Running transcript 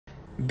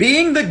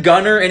Being the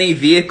gunner in a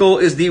vehicle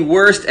is the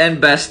worst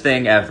and best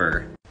thing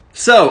ever.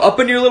 So, up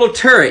in your little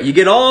turret, you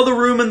get all the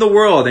room in the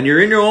world, and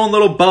you're in your own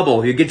little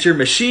bubble. You get your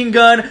machine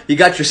gun, you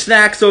got your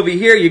snacks over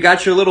here, you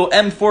got your little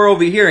M4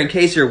 over here in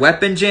case your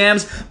weapon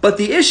jams. But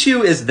the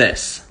issue is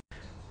this.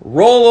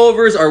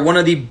 Rollovers are one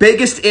of the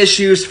biggest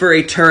issues for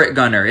a turret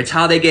gunner. It's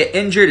how they get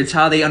injured, it's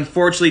how they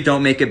unfortunately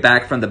don't make it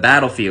back from the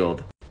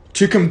battlefield.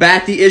 To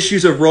combat the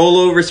issues of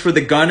rollovers for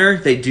the gunner,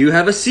 they do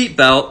have a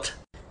seatbelt.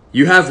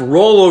 You have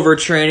rollover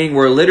training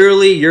where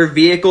literally your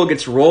vehicle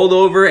gets rolled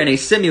over in a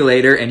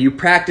simulator and you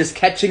practice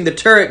catching the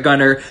turret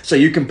gunner so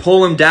you can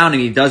pull him down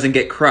and he doesn't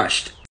get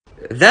crushed.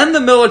 Then the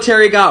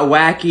military got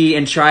wacky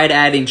and tried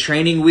adding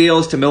training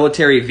wheels to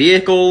military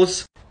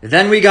vehicles.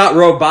 Then we got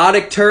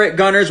robotic turret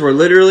gunners where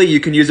literally you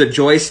can use a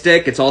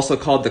joystick. It's also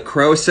called the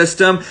Crow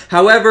system.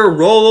 However,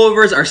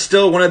 rollovers are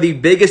still one of the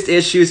biggest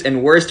issues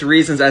and worst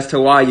reasons as to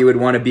why you would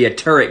want to be a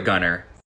turret gunner.